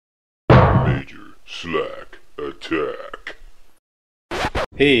Major Slack Attack.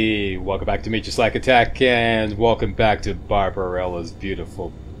 Hey, welcome back to Major Slack Attack, and welcome back to Barbarella's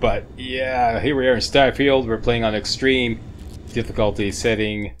beautiful butt. Yeah, here we are in Starfield. We're playing on extreme difficulty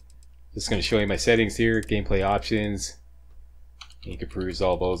setting. Just going to show you my settings here, gameplay options. You can peruse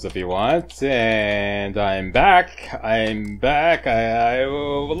all those if you want. And I'm back. I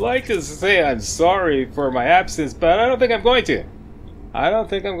would like to say I'm sorry for my absence, but I don't think I'm going to.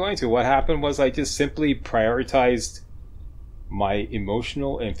 What happened was I just simply prioritized my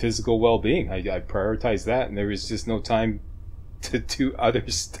emotional and physical well-being. I prioritized that, and there was just no time to do other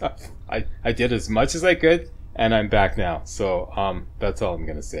stuff. I did as much as I could, and I'm back now. So that's all I'm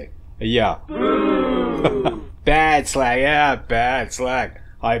gonna say. Yeah. Bad Slack. Yeah, bad Slack.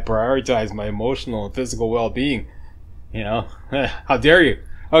 I prioritized my emotional and physical well-being. You know, how dare you?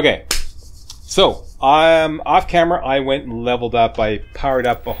 Okay. So, off camera, I went and leveled up. I powered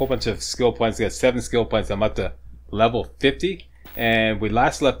up a whole bunch of skill points. I got 7 skill points. I'm up to level 50. And we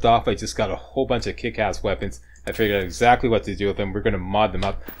last left off, I just got a whole bunch of kick-ass weapons. I figured out exactly what to do with them. We're going to mod them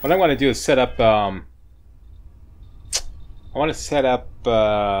up. What I want to do is set up,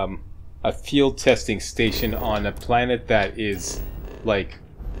 a field testing station on a planet that is, like,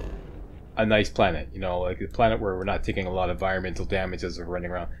 a nice planet. You know, like a planet where we're not taking a lot of environmental damage as we're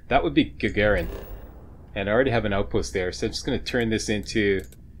running around. That would be Gagarin. And I already have an outpost there, so I'm just going to turn this into...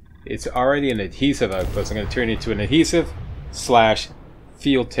 It's already an adhesive outpost. I'm going to turn it into an adhesive /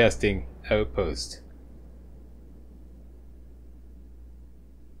 field testing outpost.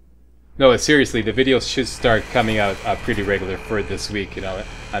 No, seriously, the videos should start coming out pretty regular for this week. You know,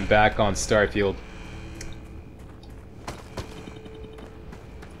 I'm back on Starfield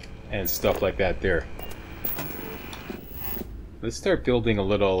and stuff like that there. Let's start building a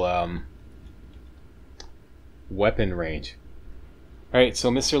little weapon range. Alright,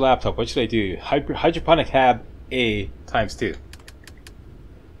 so Mr. Laptop, what should I do? Hydroponic Hab A times 2.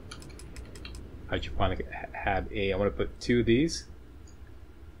 Hydroponic Hab A. I want to put 2 of these.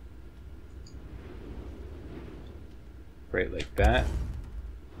 Right like that.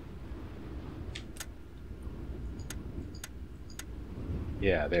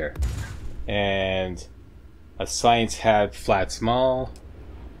 Yeah, there. And a Science Hab flat small.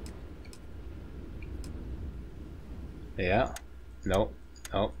 Yeah. Nope.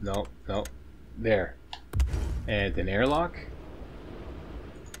 Nope. Nope. Nope. There. And an airlock.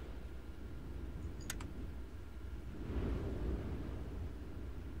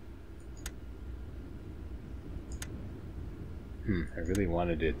 I really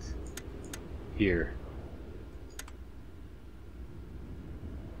wanted it here.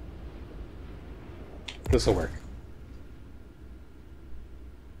 This will work.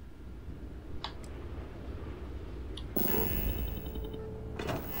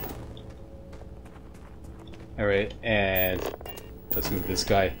 Alright, and let's move this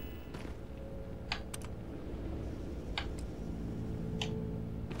guy.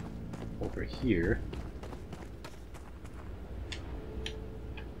 Over here.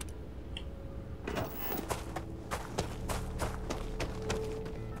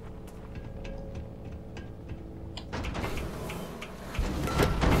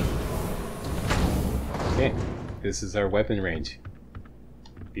 Okay, this is our weapon range.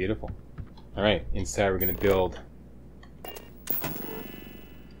 Beautiful. Alright, inside we're going to build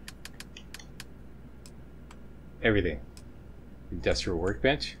everything. Industrial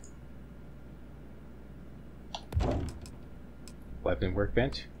workbench. Weapon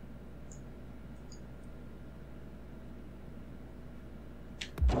workbench.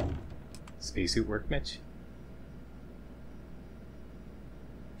 Spacesuit workbench.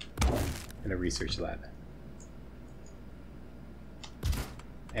 And a research lab.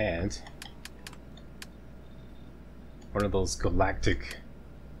 And one of those galactic,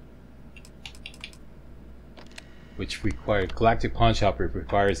 which required galactic pawn shop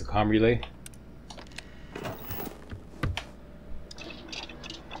requires a comm relay.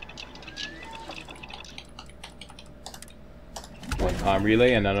 One comm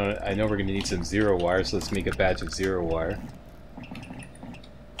relay, and I know we're going to need some 0 wire, so let's make a batch of 0 wire.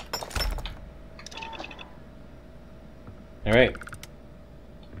 All right.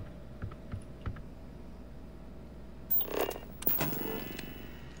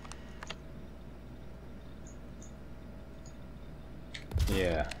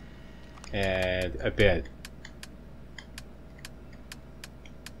 Yeah, and a bed.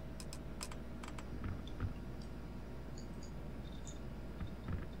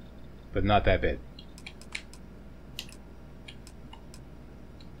 But not that bed.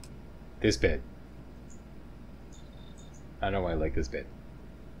 This bed. I don't know why I like this bed.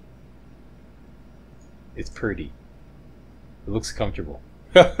 It's pretty. It looks comfortable.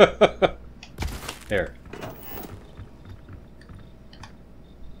 There.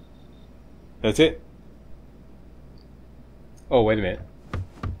 That's it. Oh, wait a minute.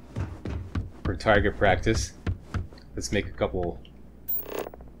 For target practice, let's make a couple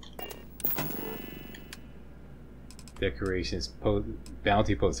decorations.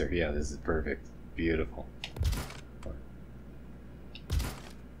 Bounty poster. Yeah, this is perfect. Beautiful.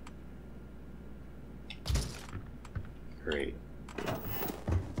 Great.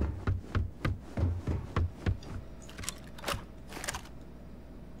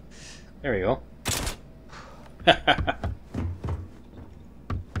 There we go.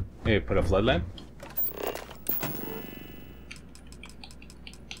 Maybe put a flood lamp.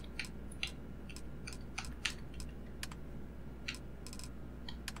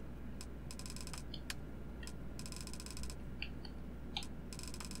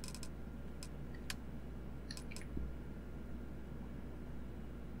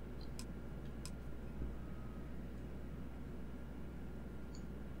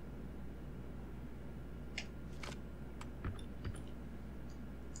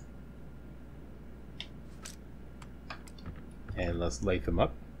 And let's light them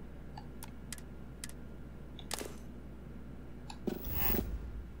up.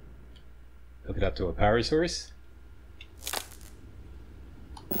 Hook it up to a power source.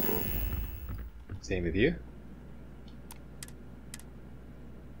 Same with you.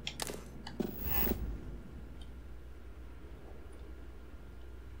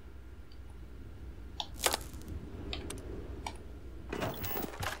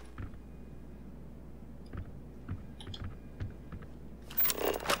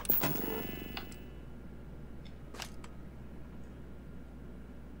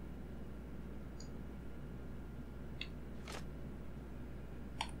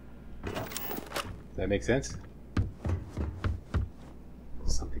 That makes sense?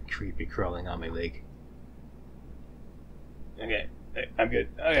 Something creepy crawling on my leg. Okay, I'm good.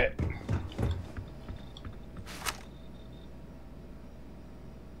 Okay.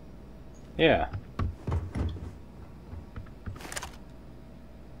 Yeah.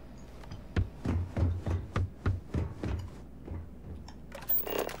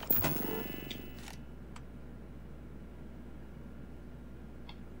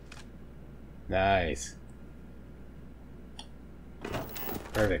 Nice.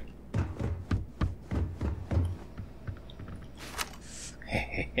 Perfect.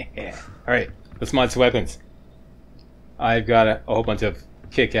 Alright, let's mod some weapons. I've got a whole bunch of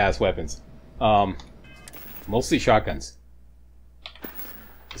kick-ass weapons. Mostly shotguns.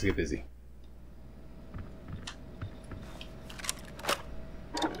 Let's get busy.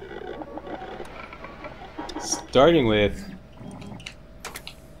 Starting with...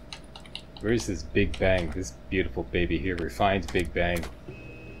 Where's this Big Bang? This beautiful baby here. Refined Big Bang.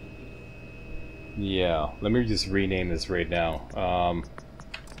 Yeah, let me just rename this right now.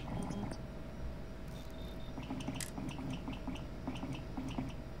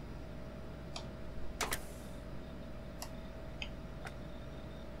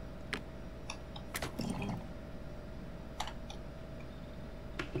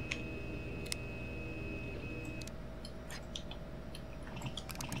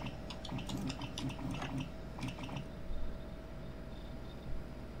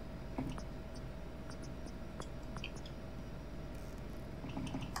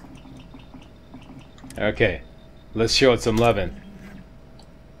 Okay, let's show it some loving.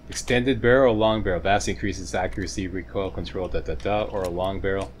 Extended barrel or long barrel? Vast increases accuracy, recoil control, or a long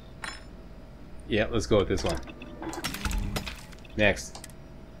barrel. Yeah, let's go with this one. Next.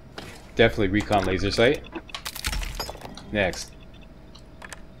 Definitely recon laser sight. Next.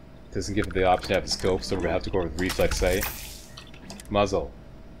 Doesn't give it the option to have a scope, so we're gonna have to go with reflex sight. Muzzle.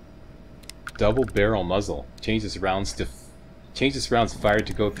 Double barrel muzzle. Changes rounds fired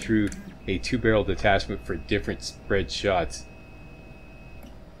to go through a 2-barrel detachment for different spread shots.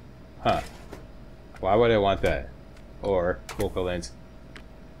 Huh. Why would I want that? Or focal length.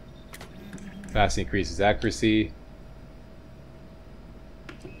 Fast increases accuracy.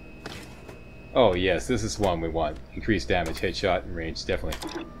 Oh yes, this is one we want. Increased damage, headshot, and range,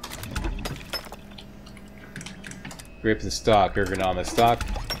 definitely. Grip and stock, ergonomic stock.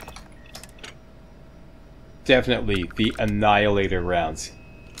 Definitely the Annihilator rounds.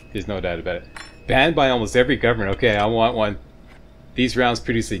 There's no doubt about it. Banned by almost every government. Okay, I want one. These rounds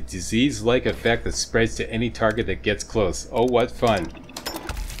produce a disease-like effect that spreads to any target that gets close. Oh, what fun.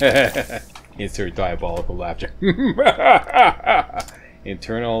 Insert diabolical laughter.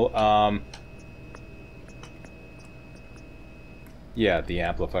 Internal, yeah, the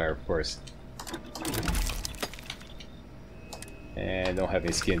amplifier, of course. And don't have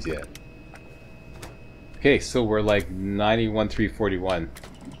any skins yet. Okay, so we're like 91,341.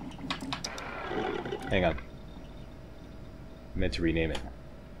 Hang on. I meant to rename it.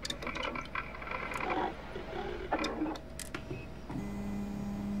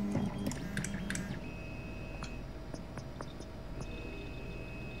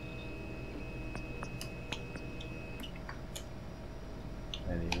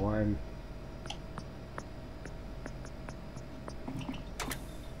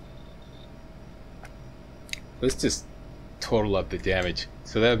 Let's just total up the damage.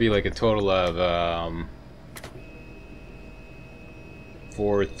 So that would be like a total of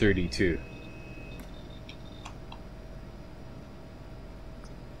 432.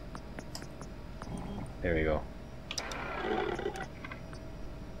 There we go.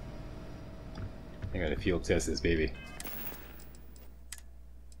 I gotta field test this baby.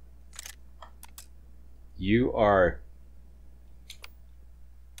 You're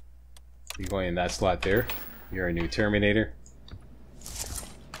going in that slot there. You're a new Terminator.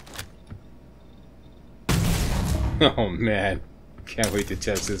 Oh man, can't wait to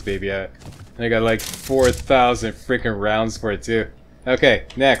test this baby out. I got like 4,000 freaking rounds for it too. Okay,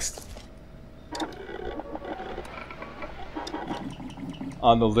 next.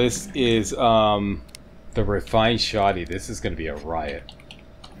 On the list is the Refined Shoddy. This is going to be a riot.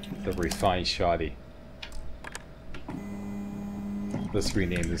 The Refined Shoddy. Let's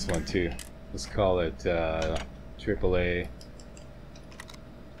rename this one too. Let's call it AAA.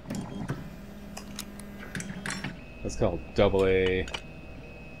 Let's call it AA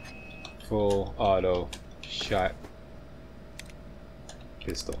full auto shot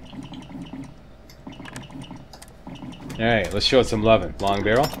pistol. Alright, let's show it some loving. Long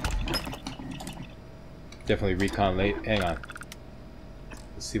barrel. Definitely recon late. Hang on.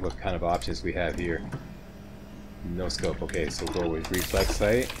 Let's see what kind of options we have here. No scope. Okay, so we'll go with reflex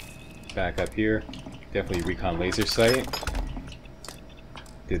sight. Back up here. Definitely recon laser sight.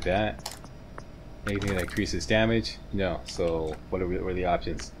 Did that. Anything that increases damage? No. So what are the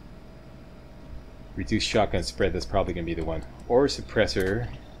options? Reduce shotgun spread. That's probably going to be the one. Or suppressor.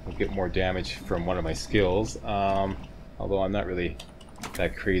 We'll get more damage from one of my skills. Although I'm not really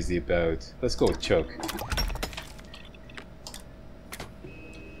that crazy about. Let's go with choke.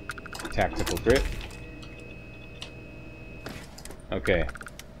 Tactical grip. Okay.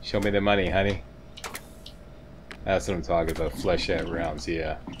 Show me the money, honey. That's what I'm talking about. Flechette rounds,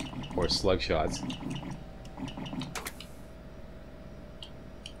 yeah. Or slug shots.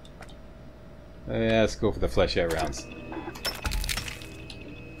 Yeah, let's go for the flechette rounds.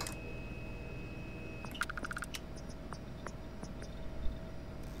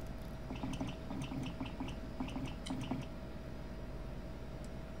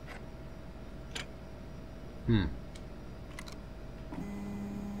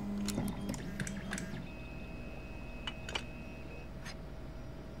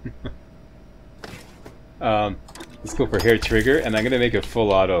 Let's go for hair trigger, and I'm gonna make it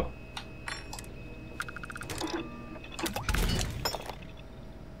full auto.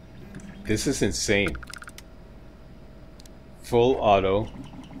 This is insane. Full auto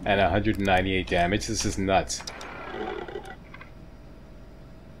and 198 damage. This is nuts.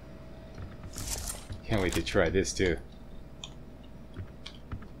 Can't wait to try this too.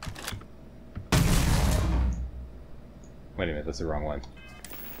 Wait a minute, that's the wrong one.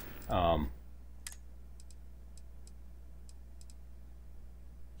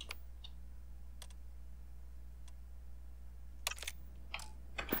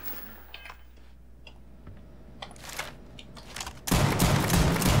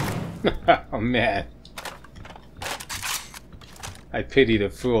 Oh man. I pity the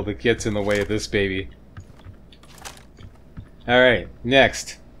fool that gets in the way of this baby. Alright,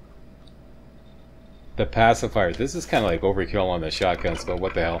 next. The pacifier. This is kind of like overkill on the shotguns, but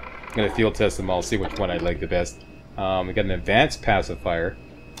what the hell. I'm going to field test them all, see which one I like the best. We got an advanced pacifier.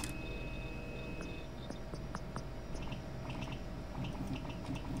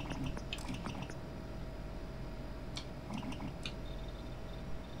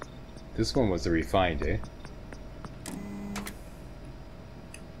 This one was the refined, eh?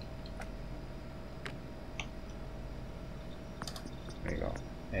 There you go.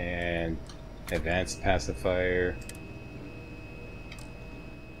 And advanced pacifier.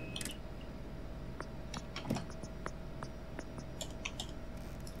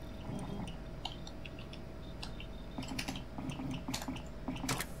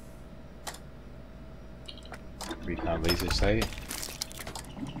 Recon laser sight.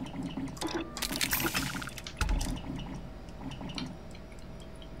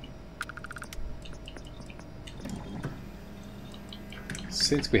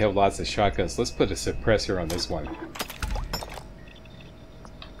 since we have lots of shotguns, let's put a suppressor on this one.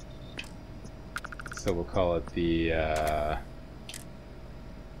 So we'll call it the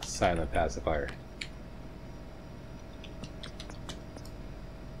silent pacifier.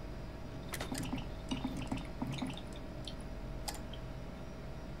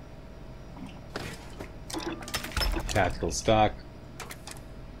 Tactical stock.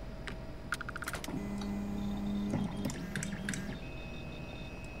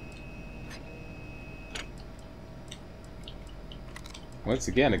 Once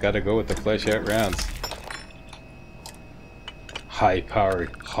again, I gotta go with the flesh out rounds. High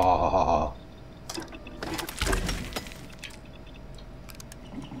powered. Ha ha ha.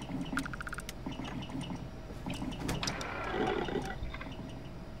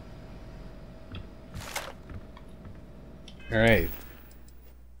 Alright.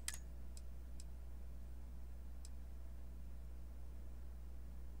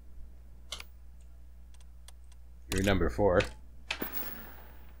 You're number 4.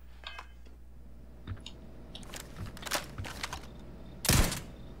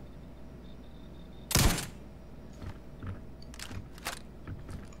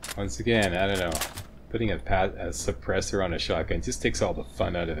 Once again, I don't know. Putting a suppressor on a shotgun just takes all the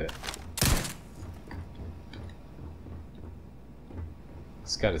fun out of it.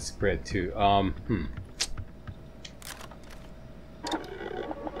 It's got to spread too.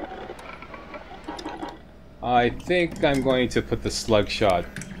 I think I'm going to put the slug shot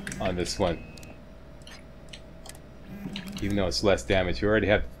on this one. Even though it's less damage. We already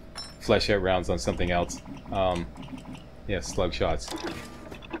have flesh out rounds on something else. Yeah, slug shots.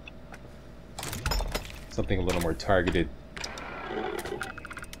 Something a little more targeted.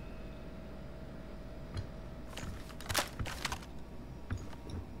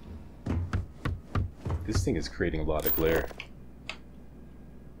 This thing is creating a lot of glare.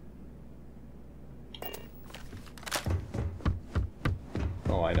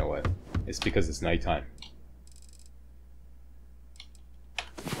 Oh, I know what. It's because it's nighttime.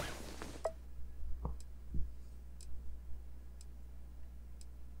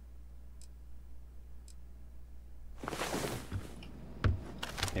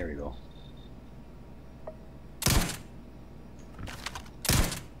 There we go.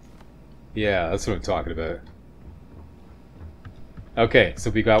 Yeah, that's what I'm talking about. Okay, so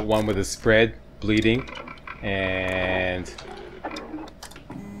we got one with a spread, bleeding, and...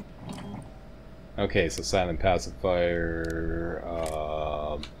 Okay, so silent pacifier,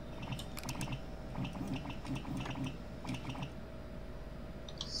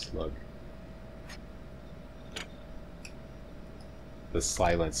 slug. The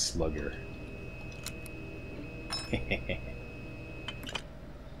silent slugger.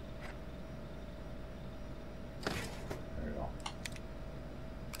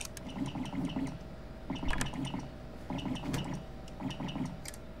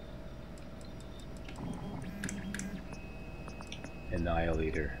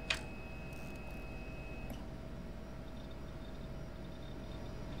 Annihilator.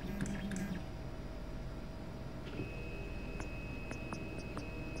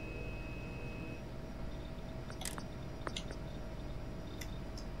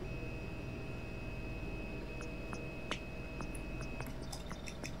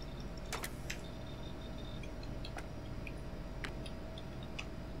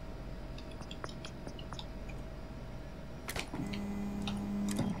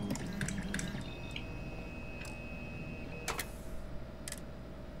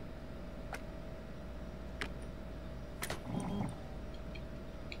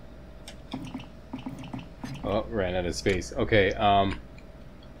 Oh, ran out of space. Okay,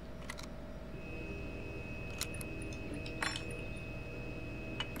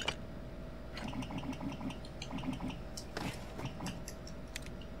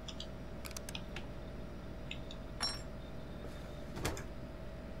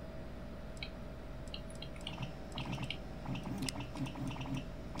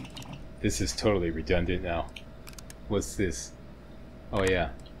 this is totally redundant now. What's this? Oh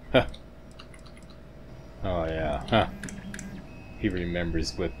yeah. Huh. Oh yeah. Huh. He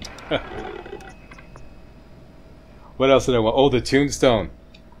remembers what. What else did I want? Oh, the tombstone.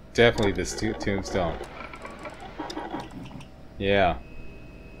 Definitely this tombstone. Yeah.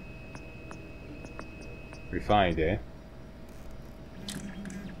 Refined, eh?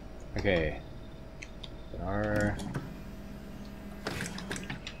 Okay. Our...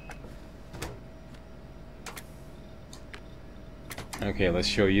 Okay, let's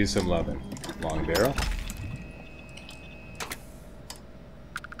show you some loving. Long barrel.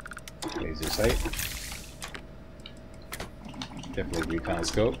 Laser sight. Definitely recon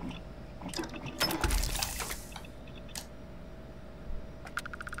scope.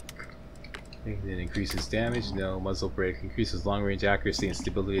 It increases damage. No. Muzzle brake increases long range accuracy and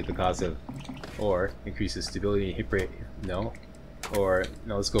stability at the cost of, or increases stability and hit rate. No. Or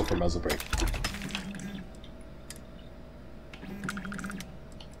no. Let's go for muzzle brake.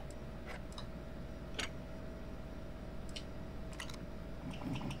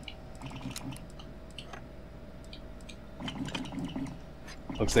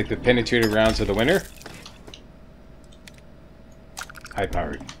 Looks like the penetrator rounds are the winner. High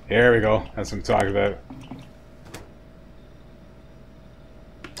powered. There we go. That's what I'm talking about.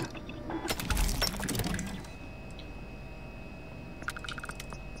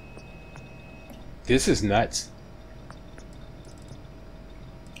 This is nuts.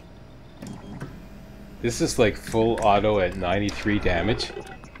 This is like full auto at 93 damage.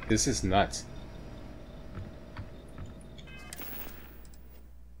 This is nuts.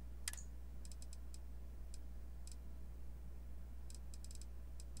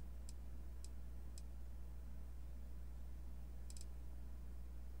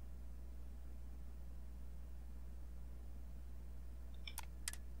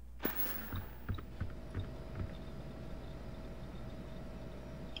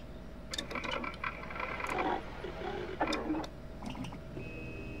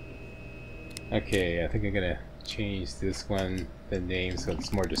 Okay, I think I'm gonna change this one, the name, so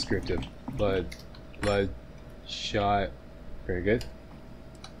it's more descriptive. Blood shot. Very good.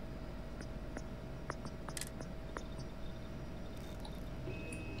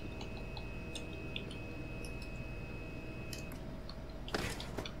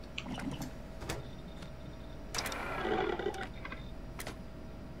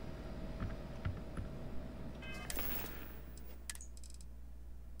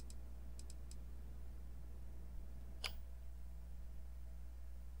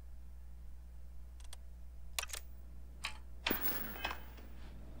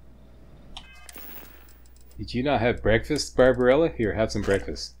 Did you not have breakfast, Barbarella? Here, have some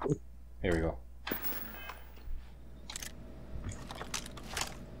breakfast. There we go.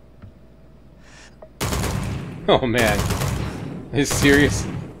 Oh man. Are you serious?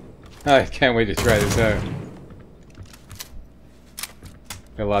 I can't wait to try this out.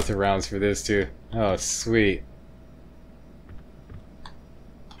 Got lots of rounds for this too. Oh, sweet.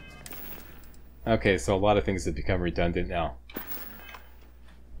 Okay, so a lot of things have become redundant now.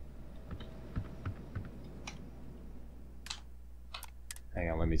 Hang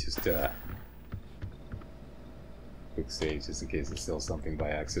on, let me just quick save just in case I steal something by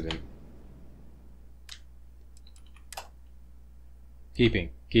accident. Keeping.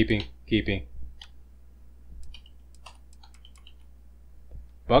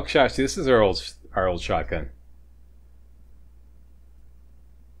 Buckshot, this is our old shotgun.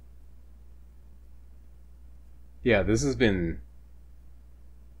 Yeah, this has been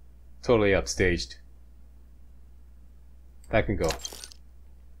totally upstaged. That can go.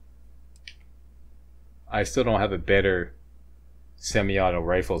 I still don't have a better semi-auto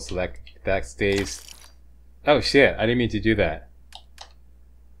rifle, so that stays. Oh shit, I didn't mean to do that.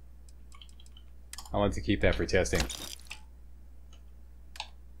 I want to keep that for testing.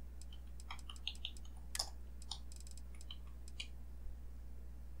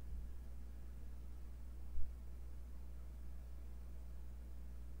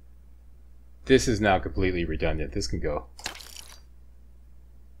 This is now completely redundant. This can go.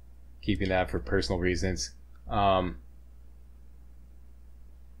 Keeping that for personal reasons. I'm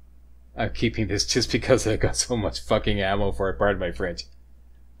keeping this just because I got so much fucking ammo for it, pardon my French.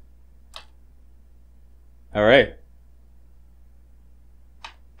 Alright.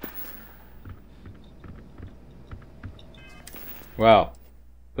 Wow.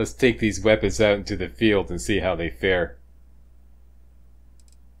 Let's take these weapons out into the field and see how they fare.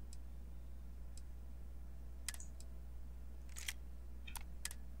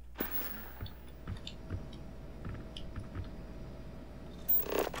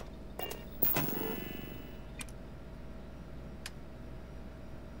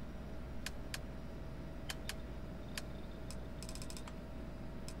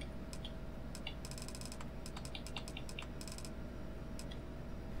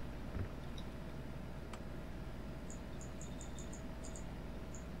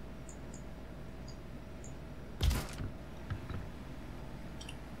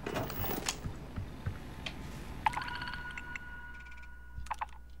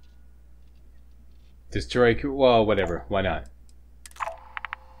 Destroy, well, whatever, why not?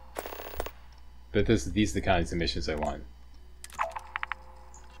 But these are the kinds of missions I want.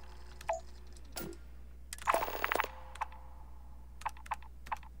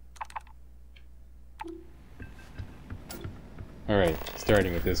 Alright,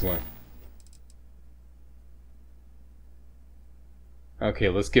 starting with this one. Okay,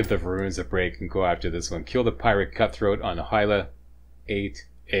 let's give the Varoons a break and go after this one. Kill the pirate cutthroat on Hyla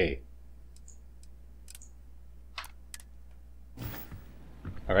 8A.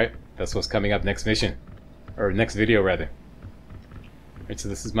 Alright, that's what's coming up next mission. Or next video, rather. Alright, so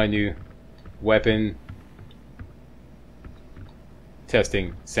this is my new weapon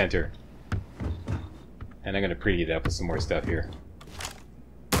testing center. And I'm going to pretty it up with some more stuff here.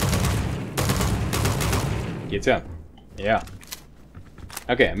 Get some. Yeah.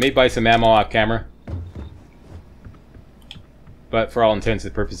 Okay, I may buy some ammo off camera. But for all intents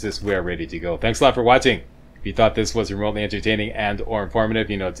and purposes, we are ready to go. Thanks a lot for watching. If you thought this was remotely entertaining and or informative,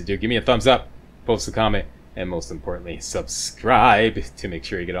 you know what to do. Give me a thumbs up, post a comment, and most importantly, subscribe to make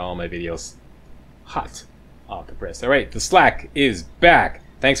sure you get all my videos hot off the press. Alright, the Slack is back.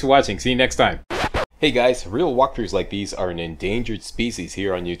 Thanks for watching. See you next time. Hey guys, real walkthroughs like these are an endangered species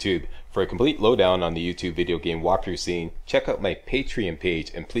here on YouTube. For a complete lowdown on the YouTube video game walkthrough scene, check out my Patreon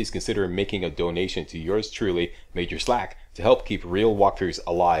page and please consider making a donation to yours truly, Major Slack, to help keep real walkthroughs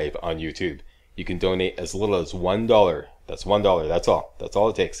alive on YouTube. You can donate as little as $1. That's $1, that's all. That's all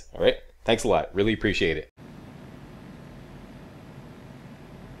it takes, alright? Thanks a lot, really appreciate it.